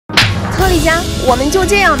特利迦，我们就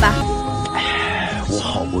这样吧。我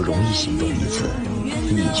好不容易心动一次，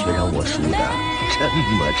你却让我输得这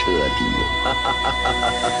么彻底。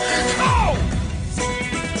操！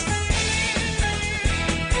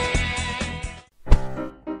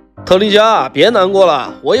特利迦，别难过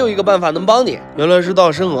了，我有一个办法能帮你。原来是大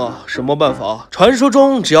圣啊，什么办法？传说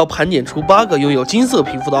中只要盘点出8个拥有金色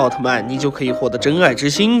皮肤的奥特曼，你就可以获得真爱之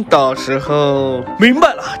心。到时候明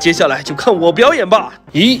白了，接下来就看我表演吧。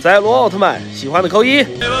1，赛罗奥特曼，喜欢的扣1。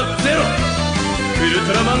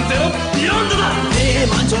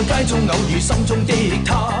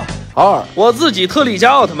2，我自己特利迦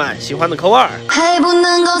奥特曼，喜欢的扣2。还不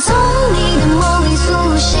能够从你的梦里苏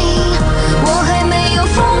醒，我还没有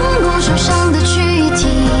风骨受伤的躯体。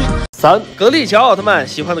3，格力乔奥特曼，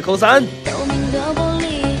喜欢的扣3。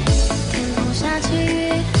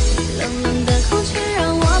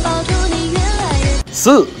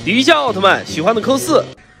4，迪迦奥特曼，喜欢的扣4。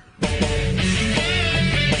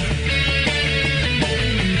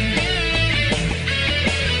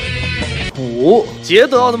5，捷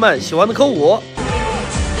德奥特曼，喜欢的扣5。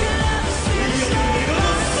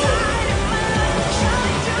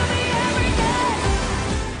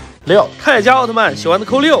6，泰迦奥特曼，喜欢的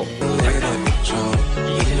扣6。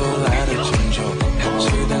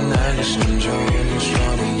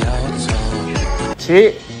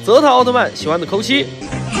7，泽塔奥特曼，喜欢的扣7。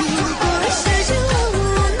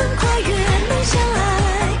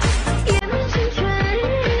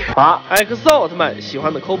8，艾克斯奥特曼，喜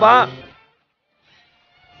欢的扣8。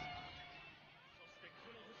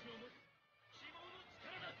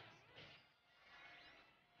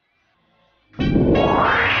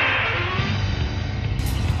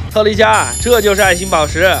特利迦，这就是爱心宝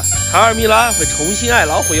石，卡尔米拉会重新爱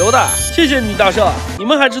老虎油的。谢谢你，大圣。你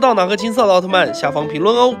们还知道哪个金色的奥特曼？下方评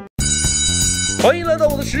论哦。欢迎来到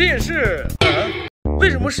我的实验室。为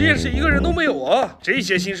什么实验室一个人都没有啊？这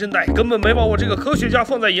些新生代根本没把我这个科学家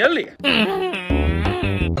放在眼里。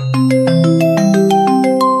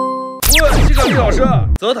喂，西卡利老师，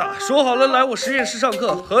泽塔说好了来我实验室上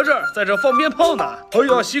课，合着在这放鞭炮呢。哎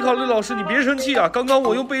呀，西卡利老师，你别生气啊！刚刚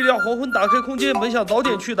我用贝利亚黄昏打开空间，本想早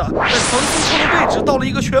点去的，但唐斯错了位置，到了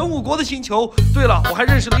一个全5国的星球。对了，我还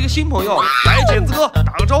认识了一个新朋友，来，剪子哥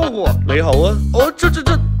打个招呼。喂，好啊。哦，这。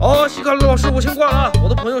哦，西卡利老师，我先挂了啊，我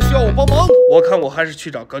的朋友需要我帮忙。我看我还是去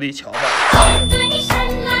找格里乔吧。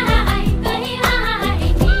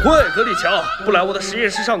喂，格里乔，不来我的实验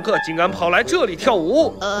室上课，竟敢跑来这里跳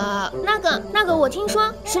舞？那个，我听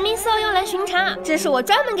说史密斯奥要来巡查，这是我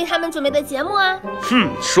专门给他们准备的节目啊。哼，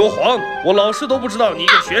说谎！我老师都不知道，你一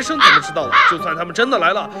个学生怎么知道的？就算他们真的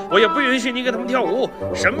来了，我也不允许你给他们跳舞。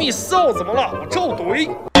神秘斯奥怎么了？我照怼！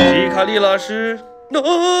西卡利老师。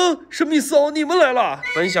神秘斯奥，你们来了！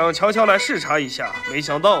本想悄悄来视察一下，没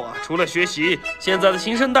想到啊，除了学习，现在的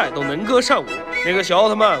新生代都能歌善舞。那个小奥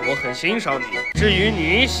特曼，我很欣赏你。至于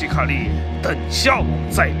你，西卡利，等下我们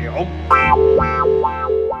再聊。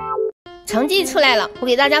成绩出来了，我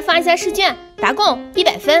给大家发一下试卷，答供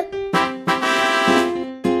100分，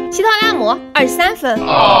奇特拉姆23分，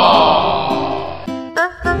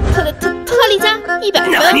特利迦100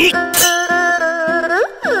分。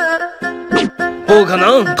不可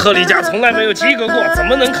能，特利迦从来没有及格过，怎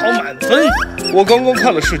么能考满分？我刚刚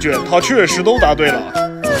看了试卷，他确实都答对了。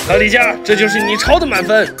特利迦，这就是你抄的满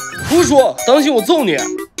分。胡说，当心我揍你！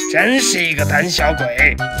真是一个胆小鬼。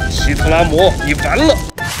希特拉姆，你完了！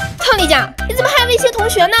特利迦，你怎么还威胁同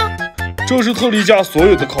学呢？这是特利迦所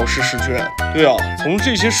有的考试试卷。对啊，从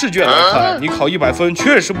这些试卷来看，你考100分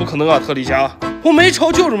确实不可能啊，特利迦。我没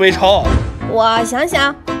抄就是没抄。我想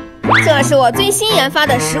想。这是我最新研发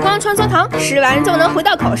的时光穿梭糖，吃完就能回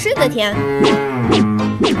到考试那天。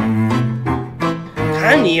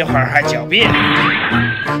看你一会儿还狡辩。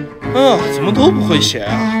怎么都不会写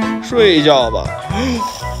啊？睡一觉吧。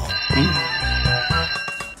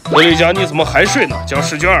特利迦，你怎么还睡呢？交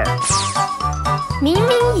试卷。明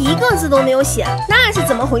明一个字都没有写，那是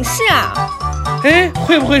怎么回事啊？哎，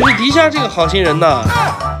会不会是迪迦这个好心人呢？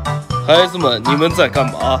孩子们，你们在干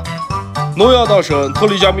嘛？诺亚大神，特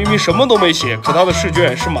利迦明明什么都没写，可他的试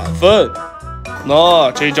卷是满分。那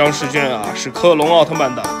这张试卷啊，是克隆奥特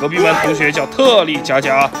曼的，隔壁班同学叫特利迦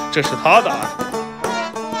迦，这是他的。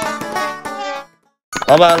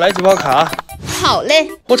老板，来几包卡。好嘞，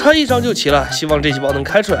我差1张就齐了，希望这几包能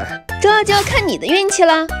开出来。这就要看你的运气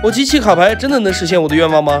了。我集齐卡牌真的能实现我的愿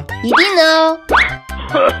望吗？一定能哦。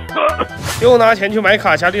又拿钱去买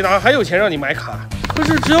卡，加利达还有钱让你买卡，可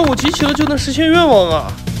是只要我集齐了就能实现愿望啊。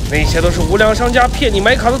那些都是无良商家骗你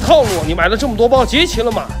买卡的套路，你买了这么多包，集齐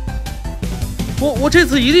了吗？我这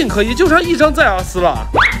次一定可以，就差1张在阿斯了。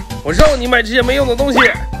我让你买这些没用的东西，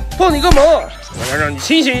帮你个忙，我要让你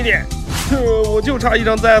清醒一点。我就差一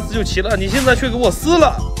张 ZS 就齐了，你现在却给我撕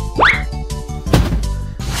了。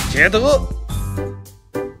杰德，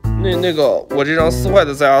那个，我这张撕坏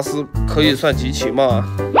的 ZS 可以算集齐吗？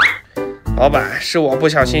老板，是我不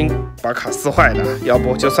小心把卡撕坏的，要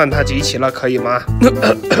不就算它集齐了，可以吗？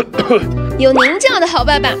有您这样的好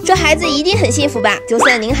爸爸，这孩子一定很幸福吧？就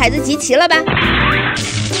算您孩子集齐了吧。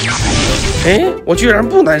哎，我居然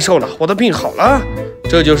不难受了，我的病好了，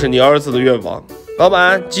这就是你儿子的愿望。老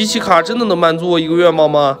板，集齐卡真的能满足我一个愿望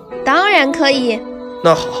吗？当然可以。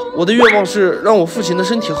那好，我的愿望是让我父亲的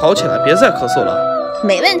身体好起来，别再咳嗽了。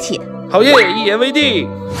没问题。好耶，一言为定。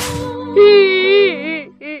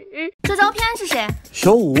这照片是谁？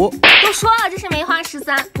小五。都说了这是梅花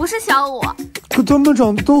13，不是小五。可他们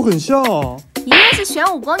长得都很像啊。一个是玄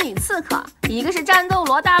武国女刺客，一个是战斗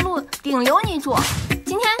罗大陆顶流女主。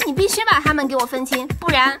今天你必须把他们给我分清，不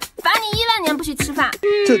然罚你1万年不许吃饭。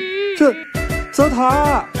泽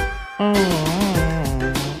塔。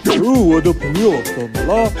我的朋友怎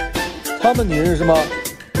么了？他们你认识吗？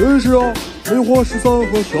认识啊，梅花13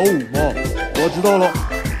和小五嘛。我知道了，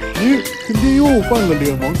你肯定又犯了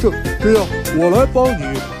脸盲症。这样，我来帮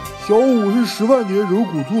你。小五是10万年柔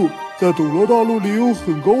骨兔，在斗罗大陆里有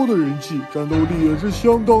很高的人气，战斗力也是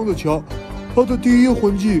相当的强。他的第一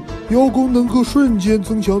魂技妖功能够瞬间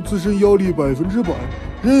增强自身妖力100%，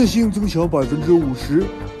韧性增强50%。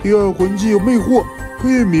第二魂技魅惑，可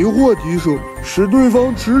以迷惑敌手，使对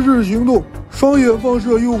方迟滞行动，双眼放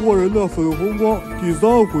射诱惑人的粉红光。第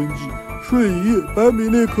三魂技瞬移，100米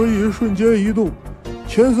内可以瞬间移动。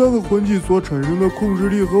前3个魂技所产生的控制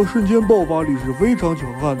力和瞬间爆发力是非常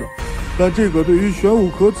强悍的，但这个对于玄武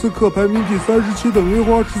壳刺客排名第37的梅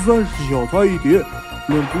花13是小菜一碟。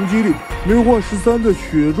论攻击力，梅花13的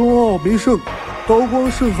雪中奥梅圣、刀光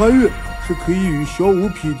圣寒月是可以与小五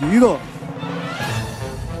匹敌的。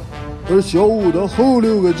而小五的后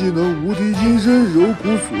6个技能无敌金身、柔骨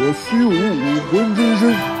锁、虚无、武魂真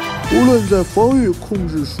身，无论在防御、控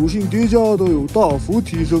制、属性叠加都有大幅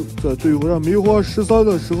提升，在对付上梅花13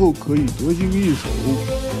的时候可以得心应手。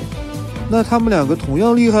那他们2个同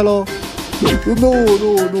样厉害喽 ？No，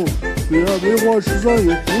 虽然梅花13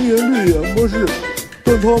有红眼绿眼模式，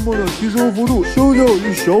但他们的提升幅度相较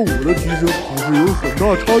于小五的提升还是有很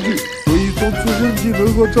大差距，所以从自身技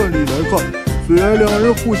能和战力来看，虽然2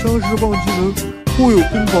人互相释放技能，互有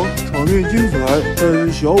攻防，场面精彩，但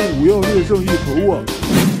是小五要略胜一筹啊！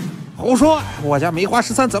胡说，我家梅花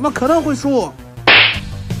13怎么可能会输？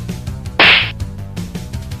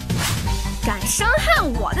敢伤害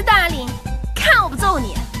我的大领，看我不揍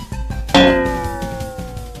你！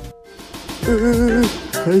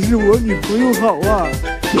还是我女朋友好啊！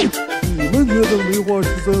你们觉得梅花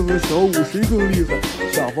13和小五谁更厉害？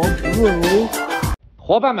下方评论哦。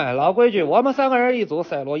伙伴们，老规矩，我们3个人一组，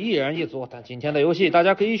赛罗1人一组。但今天的游戏，大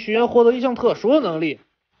家可以许愿获得一项特殊能力。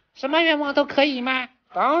什么愿望都可以吗？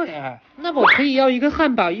当然。那我可以要一个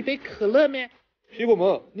汉堡，一杯可乐吗？屁股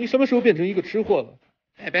萌，你什么时候变成一个吃货了？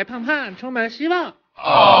白白胖胖，充满希望。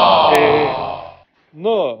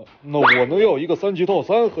那我能要一个3级套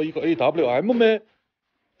餐和一个 AWM 吗？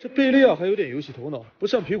这贝利亚还有点游戏头脑，不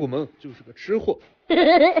像屁股萌，就是个吃货。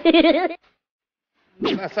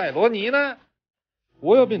那赛罗你呢？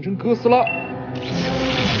我要变成哥斯拉。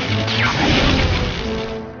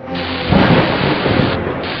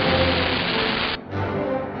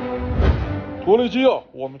托雷基亚，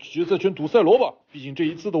我们去决赛圈堵赛罗吧，毕竟这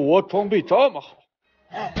一次的我装备这么好。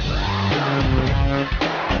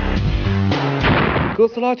哥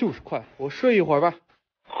斯拉就是快，我睡一会儿吧。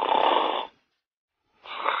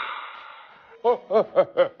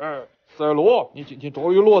赛罗，你今天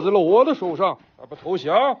终于落在了我的手上，还不投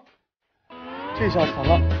降？这下惨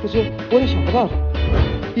了，不行，我得想个办法。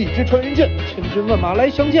一支穿云箭，千军万马来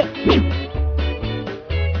相见。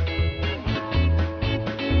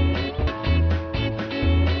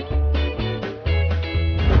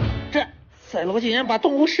这赛罗竟然把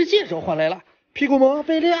动物世界召唤来了！屁股萌，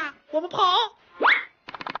贝利亚，我们跑！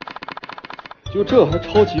就这还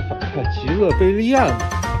超级反派极乐贝利亚呢？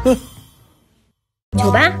哼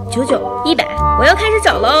！98、99、100，我要开始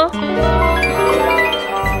找喽。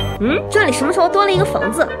这里什么时候多了一个房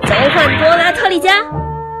子？召唤多拉特利迦。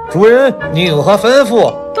主人，你有何吩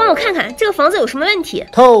咐？帮我看看这个房子有什么问题。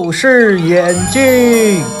透视眼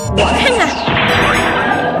镜。我看看。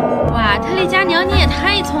哇，特利迦娘你也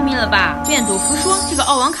太聪明了吧！愿赌服输，这个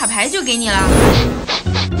奥王卡牌就给你了。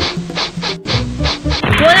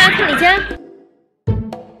多拉特利迦。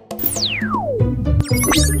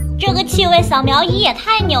这个气味扫描仪也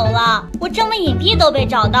太牛了，我证明隐蔽都被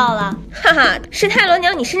找到了。哈哈，是泰罗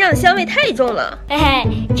娘你身上的香味太重了。嘿嘿，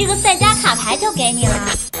这个赛迦卡牌就给你了。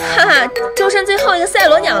哈哈，就剩最后一个赛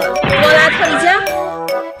罗鸟了，多拉特利迦。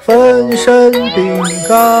分身饼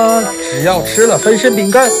干，只要吃了分身饼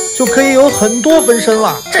干，就可以有很多分身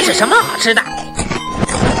了。这是什么好吃的？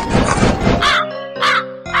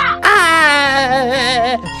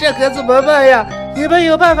这可怎么办呀？你们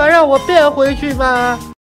有办法让我变回去吗？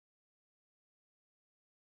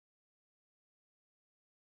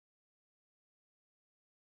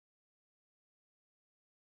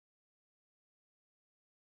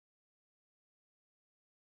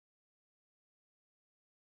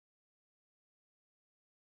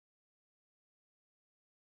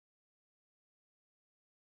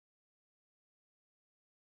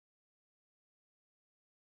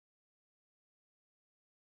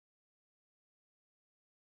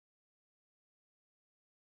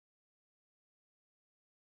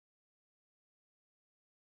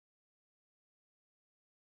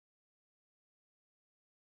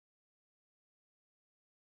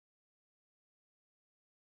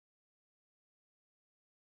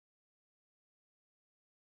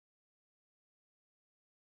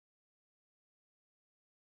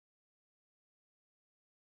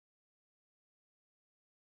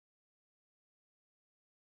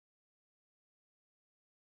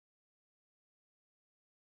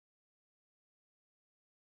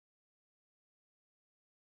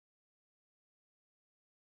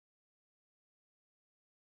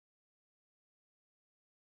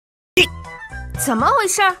怎么回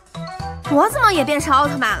事？我怎么也变成奥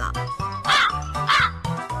特曼了？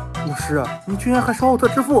老师，你居然还是奥特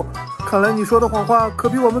之父，看来你说的谎话可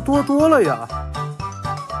比我们多多了呀！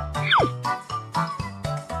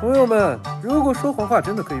朋友们，如果说谎话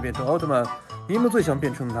真的可以变成奥特曼，你们最想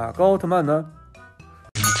变成哪个奥特曼呢？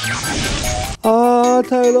啊，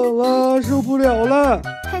太冷了，受不了了！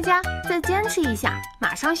泰迦，再坚持一下，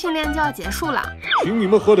马上训练就要结束了。请你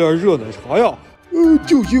们喝点热奶茶呀！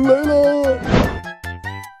救星来了！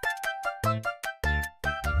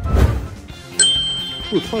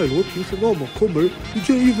这泰罗平时那么抠门，一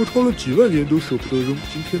件衣服穿了几万年都舍不得扔，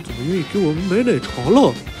今天怎么愿意给我们买奶茶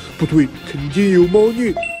了？不对，肯定有猫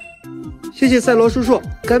腻。谢谢赛罗叔叔，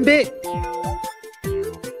干杯！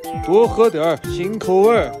多喝点新口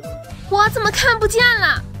味。我怎么看不见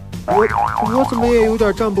了？我怎么也有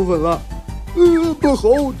点站不稳了。不好，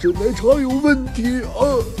这奶茶有问题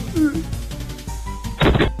啊！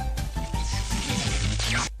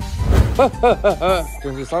哈哈哈哈！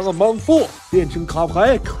真是三个莽夫，变成卡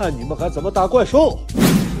牌，看你们还怎么打怪兽！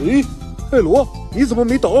哎，泰罗，你怎么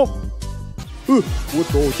没倒？我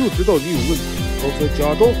早就知道你有问题，刚才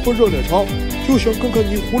假装喝热奶茶，就想看看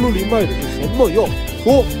你葫芦里卖的是什么药。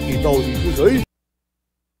说，你到底是谁？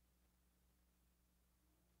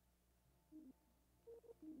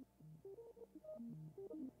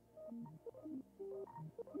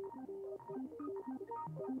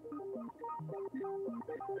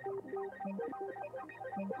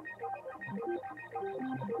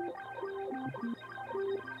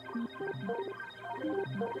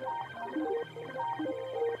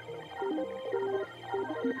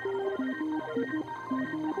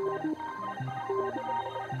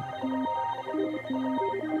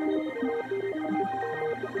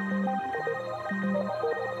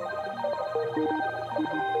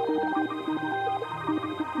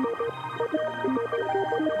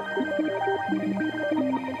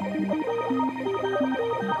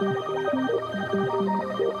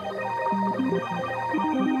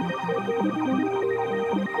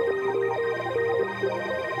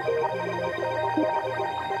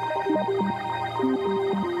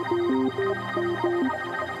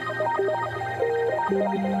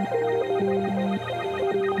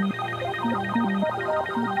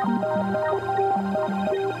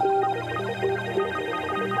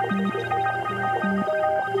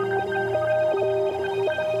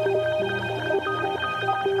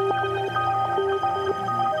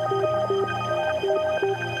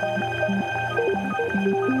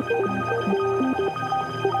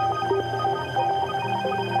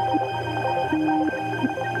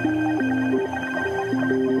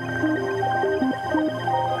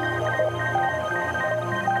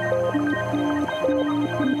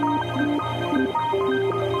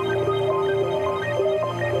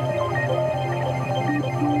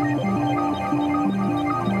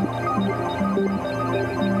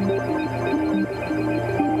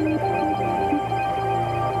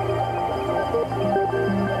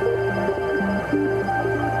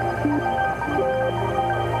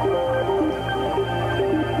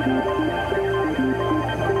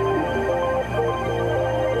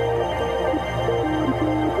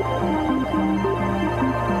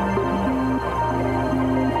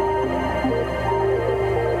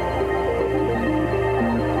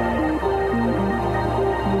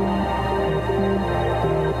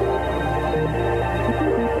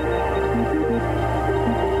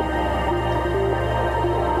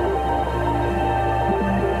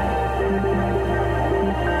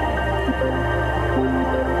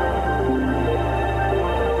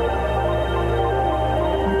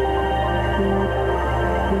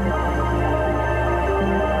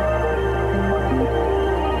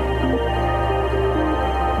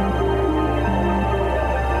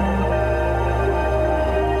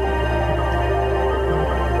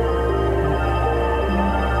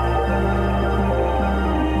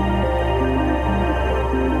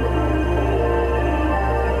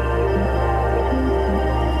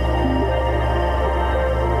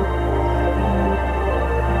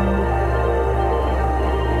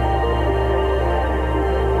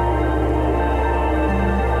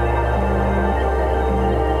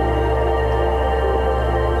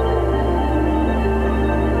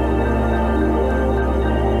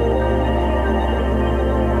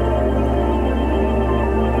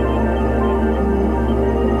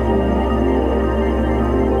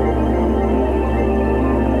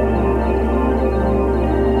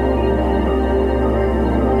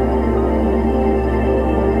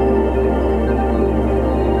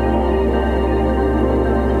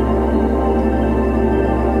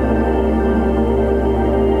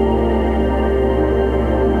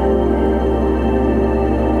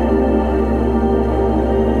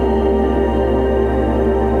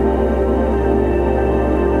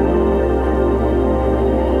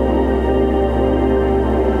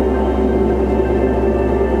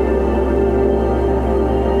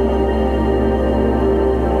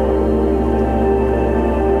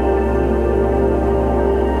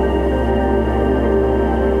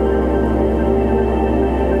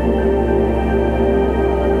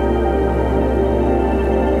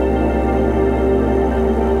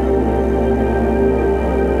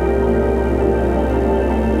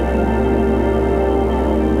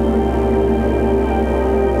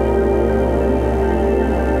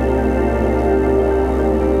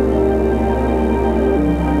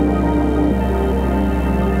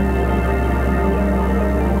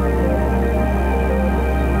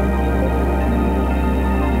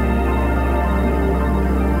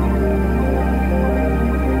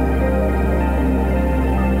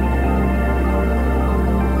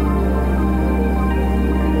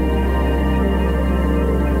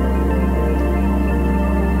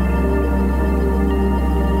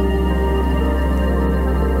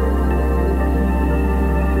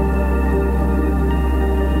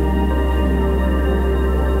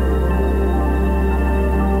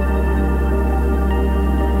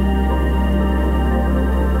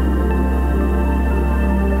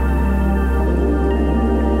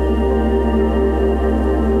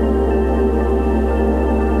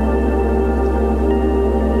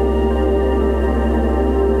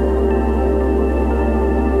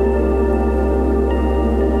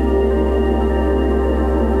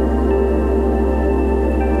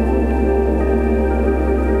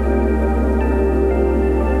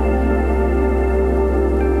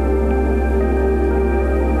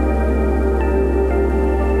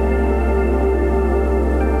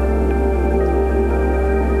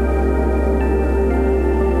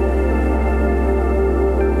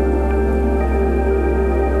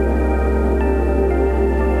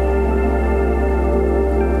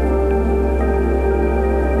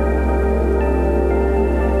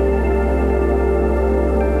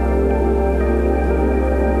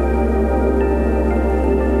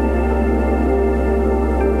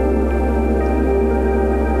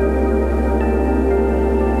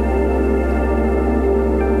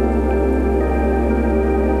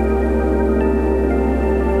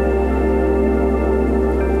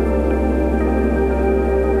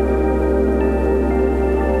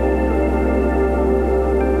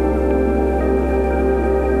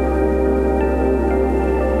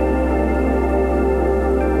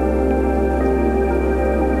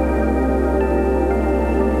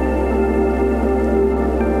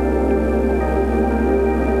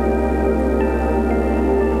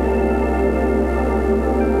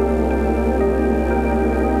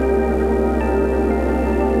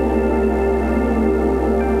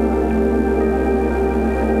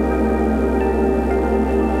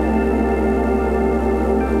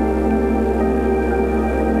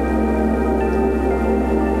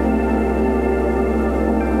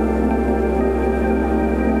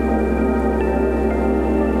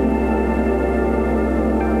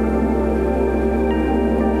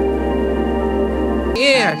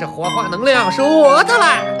化能量是我的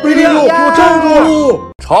啦！贝利亚，给我站住！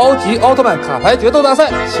超级奥特曼卡牌决斗大赛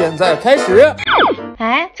现在开始。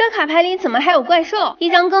哎，这卡牌里怎么还有怪兽？一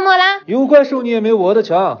张更多啦！有怪兽你也没我的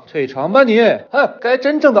强，退场吧你！哼，该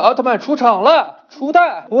真正的奥特曼出场了。初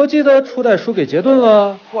代，我记得初代输给杰顿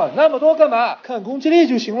了，管那么多干嘛？看攻击力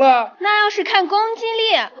就行了。那要是看攻击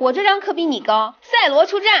力，我这张可比你高。赛罗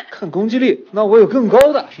出战。看攻击力，那我有更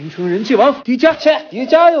高的，平成人气王迪迦。切，迪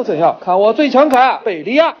迦又怎样？看我最强卡贝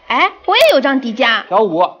利亚。哎，我也有张迪迦。小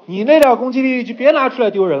五，你那点攻击力就别拿出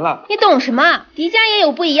来丢人了。你懂什么？迪迦也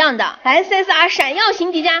有不一样的 SSR 闪耀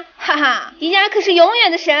型迪迦，哈哈，迪迦可是永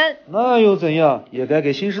远的神。那又怎样？也该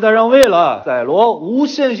给新时代让位了。赛罗无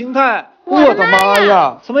限形态。我的妈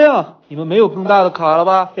呀！怎么样？你们没有更大的卡了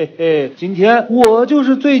吧？嘿嘿，今天我就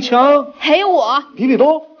是最强。还有我，比比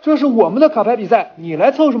东，这是我们的卡牌比赛，你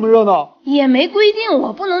来凑什么热闹？也没规定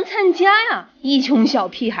我不能参加呀！一穷小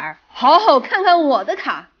屁孩，好好看看我的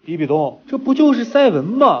卡。比比东，这不就是赛文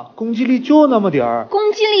吗？攻击力就那么点儿，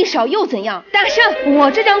攻击力少又怎样？大圣，我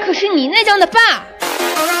这张可是你那张的爸。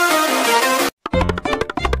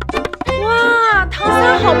哇，唐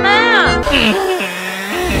三好 man 啊！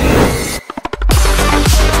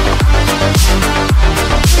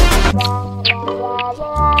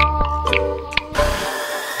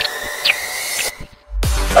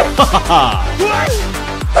哈哈哈！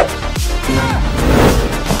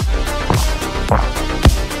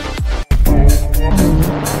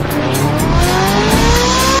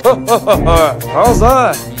哈哈哈哈！唐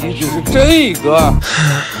三，你就是这个！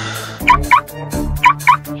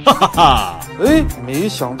哈哈哈！哎，没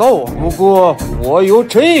想到啊，不过我有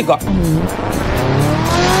这个。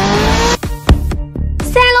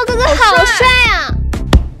赛罗哥哥好帅啊！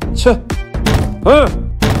切，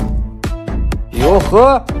有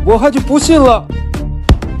何？我还就不信了。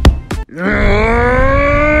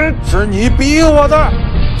是你逼我的！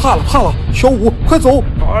怕了怕了，小五快走！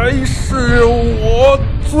还是我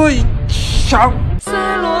最强！赛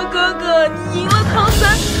罗哥哥，你赢了唐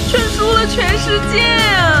三，却输了全世界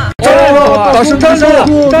啊！站住！大声站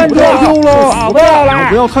住！站住！打不到了！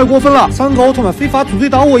不要太过分了！3个奥特曼非法组队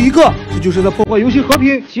打我一个，这就是在破坏游戏和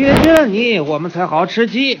平。解决了你，我们才好吃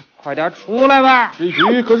鸡。快点出来吧！这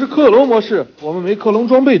局可是克隆模式，我们没克隆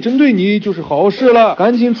装备针对你就是好事了，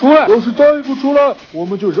赶紧出来！要是再不出来，我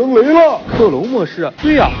们就扔雷了。克隆模式？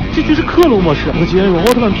对呀，这局是克隆模式。我既然有奥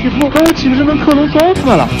特曼皮肤，那我岂不是能克隆出奥特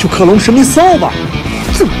曼了？就克隆神秘扫把！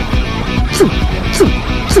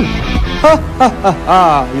哈哈哈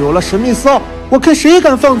哈！有了神秘扫，我看谁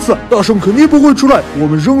敢放肆！大圣肯定不会出来，我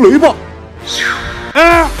们扔雷吧！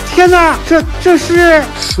啊！天哪，这是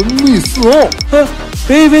神秘四奥！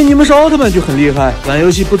别以为你们是奥特曼就很厉害，玩游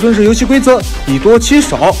戏不遵守游戏规则，以多欺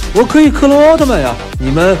少。我可以克隆奥特曼呀，你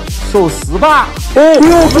们受死吧！哦，不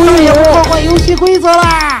要破坏游戏规则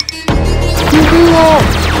啦！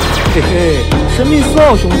嘿嘿，神秘四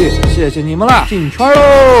奥兄弟，谢谢你们了，进圈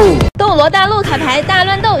喽！斗罗大陆卡牌大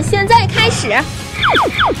乱斗现在开始。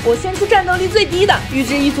我先出战斗力最低的预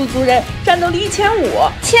知一族族人，战斗力1500。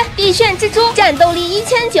切，地炫蜘蛛，战斗力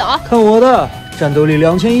1900。看我的，战斗力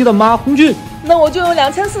2100的马红俊。那我就用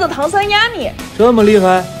2400的唐三压你。这么厉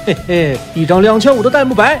害？嘿嘿，一张2500的弹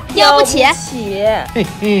幕白，要不起。嘿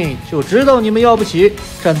嘿，就知道你们要不起。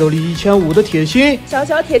战斗力1500的铁心，小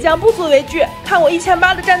小铁匠不足为惧，看我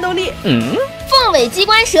1800的战斗力。凤尾机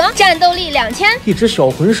关蛇，战斗力2000。一只小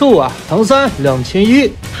魂兽啊，唐三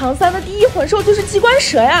2100。唐三的第一魂兽就是机关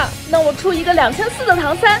蛇呀，那我出一个2400的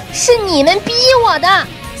唐三。是你们逼我的。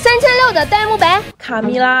3600的呆木白，卡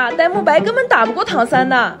米拉，呆木白根本打不过唐三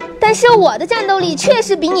的。但是我的战斗力确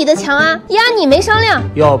实比你的强啊，压你没商量。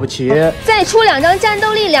要不起。再出2张战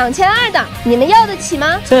斗力2200的，你们要得起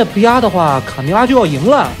吗？再不压的话，卡米拉就要赢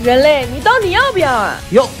了。人类，你到底要不要啊？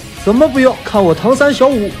要。怎么不要？看我唐三小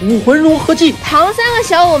五武魂融合技。唐三和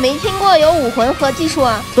小五没听过有武魂合技术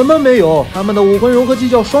啊？怎么没有？他们的武魂融合技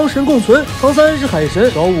叫双神共存。唐三是海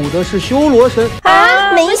神，小五的是修罗神。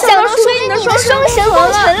啊！没想到输给你的双神共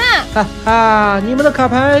存了。哈哈，你们的卡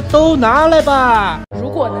牌都拿来吧。如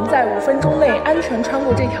果能在5分钟内安全穿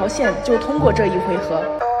过这条线，就通过这一回合。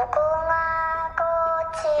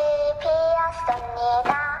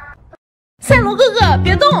赛罗哥哥，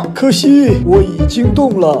别动！可惜我已经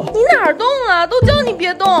动了。你哪儿动了？都叫你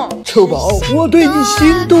别动。臭宝，我对你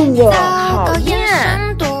心动了。讨厌！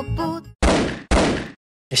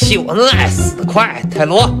秀恩爱死得快，泰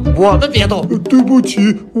罗，我们别动。对不起，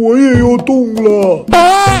我也要动了。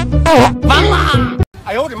完了！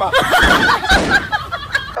哎呦我的妈！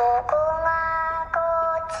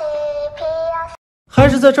还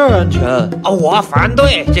是在这儿安全？我反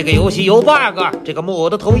对，这个游戏有 bug， 这个木偶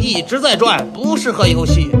的头一直在转，不适合游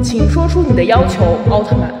戏。请说出你的要求，奥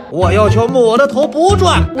特曼。我要求木偶的头不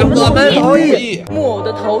转。我们同意。木偶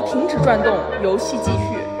的头停止转动，游戏继续。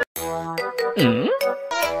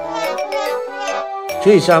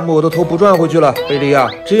这下木偶的头不转回去了，贝利亚，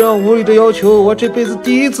这样无理的要求，我这辈子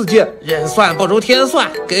第一次见。人算不如天算，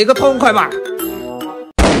给个痛快吧。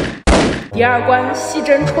第二关细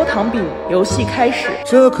针戳糖饼，游戏开始。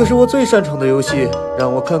这可是我最擅长的游戏，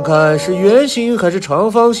让我看看是圆形还是长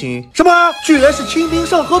方形。什么？居然是清明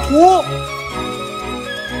上河图！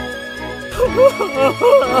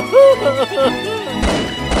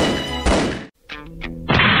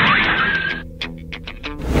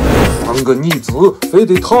三个逆子非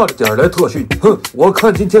得踏着点来特训，哼！我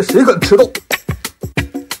看今天谁敢迟到。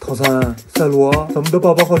唐三，赛罗，咱们的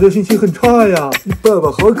爸爸好像心情很差呀。你爸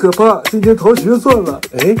爸好可怕，今天逃学算了。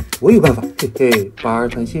哎，我有办法，嘿嘿，巴尔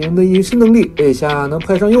坦星人的隐身能力，这下能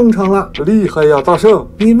派上用场了。厉害呀，大圣！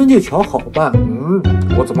你们就瞧好办。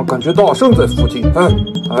我怎么感觉大圣在附近？哎，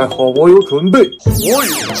还好我有准备。火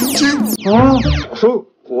眼金睛啊！大圣，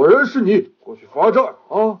果然是你，过去罚站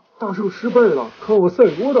啊！大圣失败了，看我赛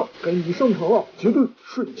罗的，该你上场了。杰顿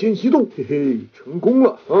瞬间移动，嘿嘿，成功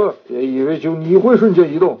了。别以为就你会瞬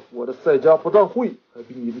间移动，我的赛迦不但会，还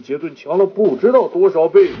比你的杰顿强了不知道多少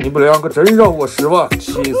倍。你们两个真让我失望，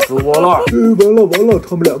气死我了！完了，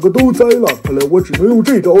他们两个都栽了。看来我只能用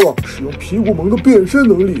这招了，使用皮古蒙的变身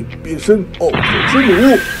能力，变身奥特之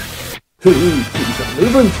母。嘿嘿，这下没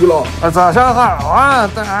问题了。早上好啊，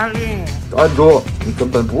大力。站住！你根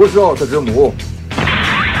本不是奥特之母。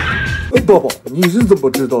爸爸，你是怎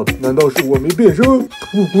么知道的？难道是我没变身？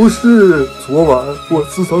不是，昨晚我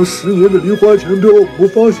私藏10年的梨花钱镖，我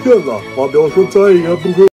发现了。花镖说再也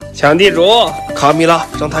不会。抢地主，卡米拉，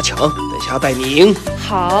让他抢，等下带你赢。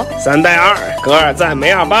好。3带2，格尔赞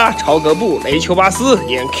梅尔巴，超格布，雷丘巴斯，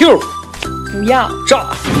眼 Q。不要。炸！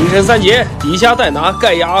凌晨3节，迪迦戴拿，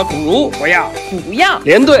盖亚阿古茹。不要。不要。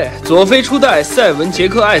连队，佐菲初代，赛文杰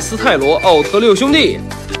克艾斯泰罗，奥特6兄弟。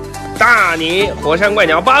大你火山怪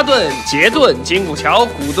鸟巴顿、杰顿、金古桥、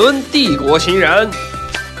古敦、帝国新人。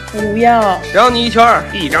不要。让你一圈，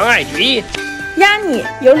一张艾迪。压你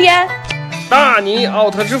尤利安。大你奥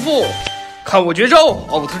特之父，看我绝招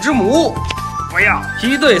奥特之母。不要。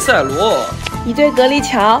一对赛罗，一对格力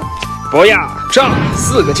乔。不要。炸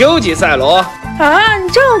4个究极赛罗。啊，你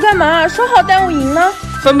炸我干嘛？说好带我赢呢。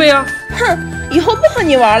翻倍啊！哼，以后不和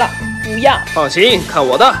你玩了。不要。放心，看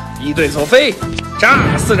我的一对佐菲。炸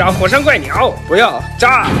4张火山怪鸟，不要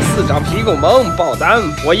炸4张皮狗萌爆弹，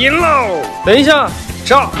我赢喽！等一下，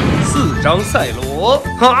炸4张赛罗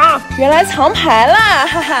啊！原来藏牌啦，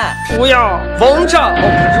哈哈！不要王炸奥特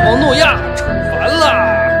之王诺亚，丑烦了！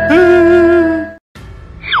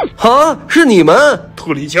啊，是你们，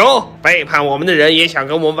兔里球背叛我们的人也想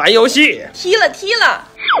跟我们玩游戏，踢了！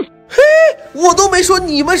嘿，我都没说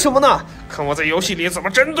你们什么呢，看我在游戏里怎么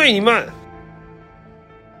针对你们！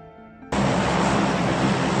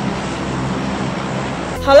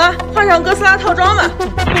好了，换上哥斯拉套装吧。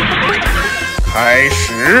开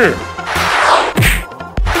始。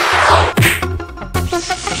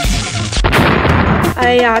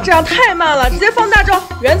哎呀，这样太慢了，直接放大招，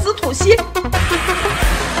原子吐息。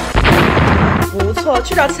不错，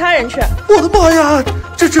去找其他人去。我的妈呀，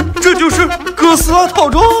这就是哥斯拉套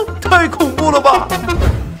装，太恐怖了吧！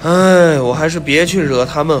哎，我还是别去惹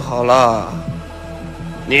他们好了。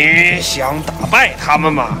你想打败他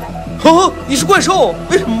们吗？啊！你是怪兽，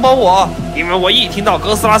为什么帮我？因为我一听到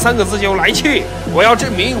哥斯拉3个字就有来气，我要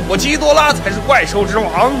证明我基多拉才是怪兽之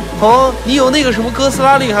王。哦，你有那个什么哥斯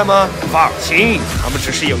拉厉害吗？放心，他们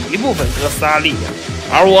只是有一部分哥斯拉力量，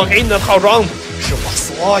而我给你的套装是我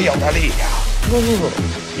所有的力量。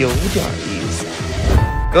有点意思。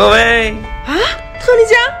各位啊，特利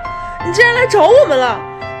迦，你竟然来找我们了！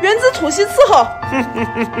原子吐息伺候。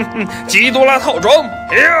基多拉套装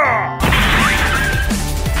呀！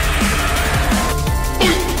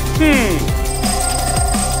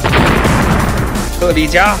特利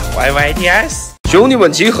迦 YYDS 兄弟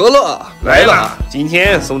们集合了，来了！今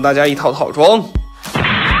天送大家一套套装。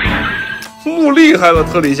厉害了，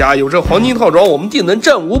特利迦，有这黄金套装，我们定能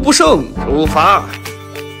战无不胜。出发！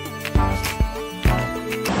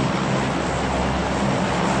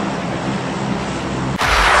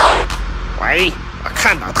喂，我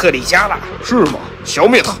看到特利迦了，是吗？消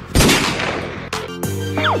灭他！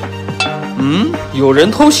有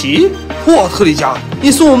人偷袭！哇，特利迦，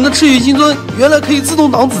你送我们的赤羽金樽原来可以自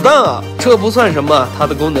动挡子弹啊！这不算什么，它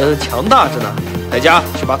的功能强大着呢。大家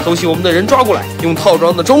去把偷袭我们的人抓过来，用套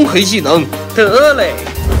装的钟馗技能。得嘞！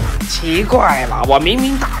奇怪了，我明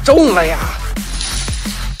明打中了呀！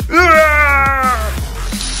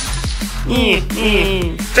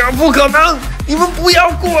这不可能！你们不要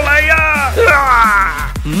过来呀！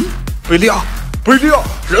贝利亚，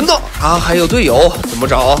人呢？他还有队友，怎么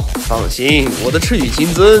找？放心，我的赤羽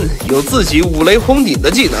金尊有自己五雷轰顶的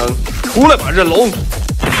技能。出来吧，刃龙！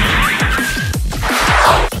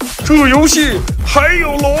这游戏还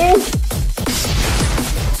有龙！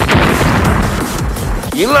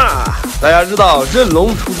赢了！大家知道刃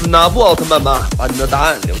龙出自哪部奥特曼吗？把你的答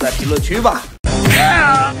案留在评论区吧。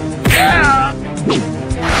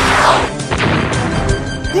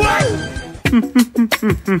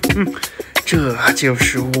这就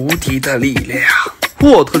是无敌的力量！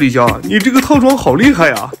哇，特利迦，你这个套装好厉害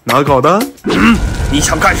呀！哪搞的？你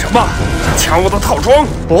想干什么？想抢我的套装？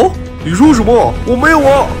哦，你说什么？我没有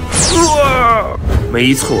啊！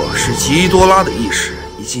没错，是吉多拉的意识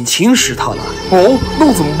已经侵蚀它了。哦，那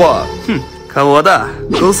我怎么办？看我的，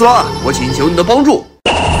哥斯拉，我请求你的帮助。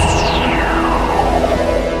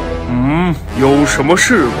有什么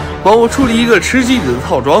事吗？帮我处理一个吃鸡子的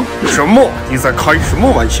套装。什么？你在开什么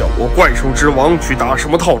玩笑？我怪兽之王去打什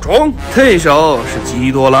么套装？对手是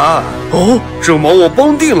基多拉。哦，这毛我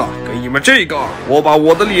帮定了，给你们这个。我把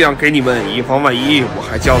我的力量给你们，以防万一。我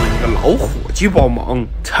还叫了一个老伙计帮忙。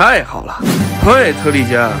太好了。喂，特利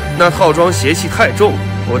迦，那套装邪气太重，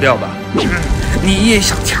脱掉吧。你也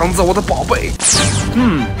想抢走我的宝贝？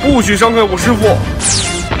不许伤害我师傅。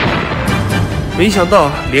没想到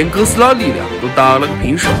连哥斯拉力量都打了个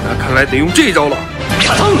平手，那看来得用这招了。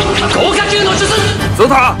泽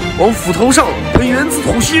塔往斧头上喷原子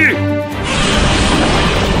吐息。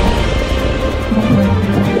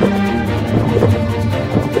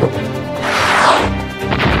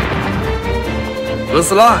哥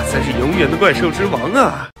斯拉才是永远的怪兽之王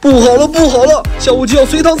啊！不好了，下午就要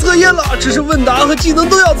随堂测验了，只是问答和技能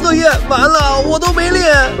都要测验，完了，我都没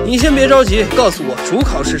练。你先别着急，告诉我主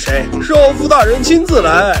考是谁？是奥夫大人亲自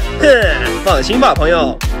来。放心吧，朋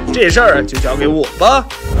友，这事儿就交给我吧。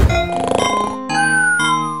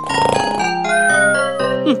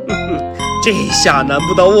这下难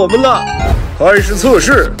不倒我们了。开始测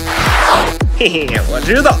试。我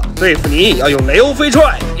知道，对付你要用雷欧飞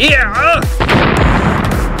踹。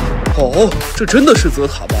哦，这真的是泽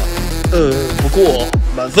塔吗？不过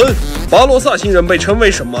满分。巴罗萨星人被称为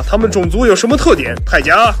什么？他们种族有什么特点？泰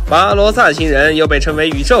迦。巴罗萨星人又被称为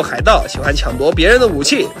宇宙海盗，喜欢抢夺别人的武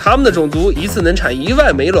器。他们的种族一次能产1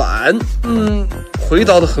万枚卵。回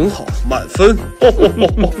答得很好，满分。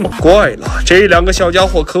怪了，这2个小家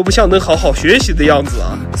伙可不像能好好学习的样子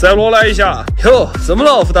啊！赛罗来一下。哟，怎么了，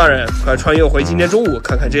奥夫大人？快穿越回今天中午，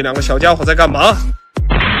看看这2个小家伙在干嘛。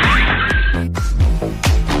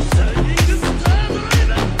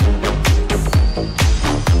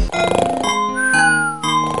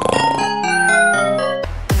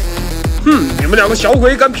你们2个小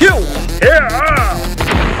鬼敢骗我！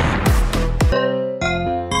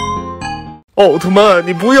奥特曼，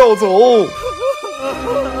你不要走！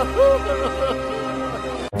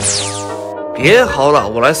别嚎了，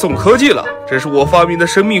我来送科技了。这是我发明的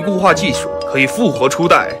神秘固化技术，可以复活初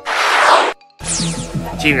代。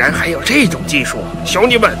竟然还有这种技术！兄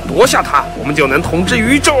弟们，夺下它，我们就能统治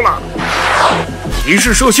宇宙了！提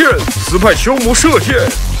示射线，斯派修姆射线。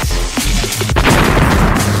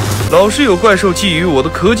老是有怪兽觊觎我的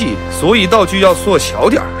科技，所以道具要缩小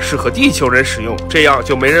点，适合地球人使用，这样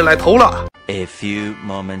就没人来偷了。A few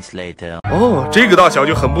moments later. 哦，这个大小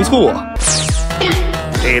就很不错。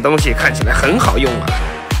这东西看起来很好用啊，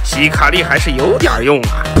希卡利还是有点用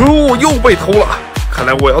啊。又被偷了，看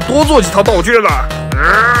来我要多做几套道具了。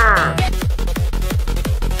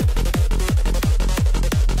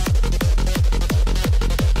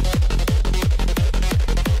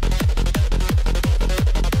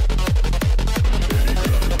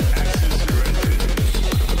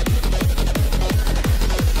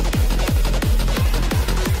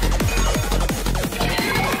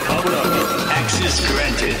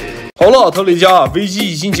好了，特利迦，危机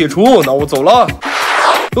已经解除，那我走了。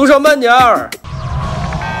路上慢点儿。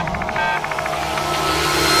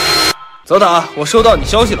泽塔，我收到你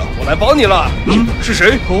消息了，我来帮你了。是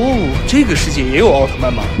谁？哦，这个世界也有奥特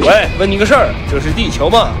曼吗？喂，问你个事儿，这是地球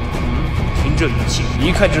吗？听这语气，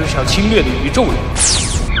一看就是想侵略的宇宙人。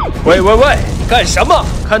喂，你干什么？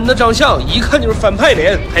看你的长相，一看就是反派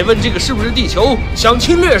脸，还问这个是不是地球？想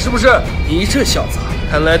侵略是不是？你这小子，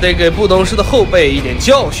看来得给不懂事的后辈一点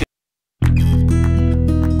教训。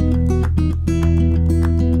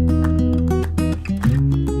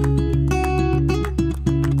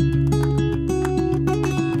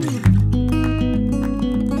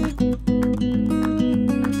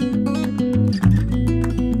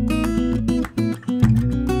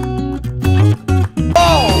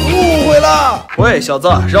喂，小子，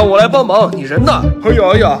让我来帮忙，你人呢？哎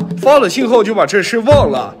呀，发了信号就把这事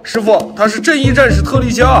忘了。师傅，他是正义战士特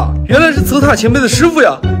利迦，原来是泽塔前辈的师傅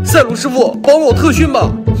呀。赛鲁师傅，帮我特训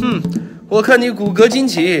吧。我看你骨骼惊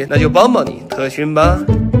奇，那就帮帮你特训吧。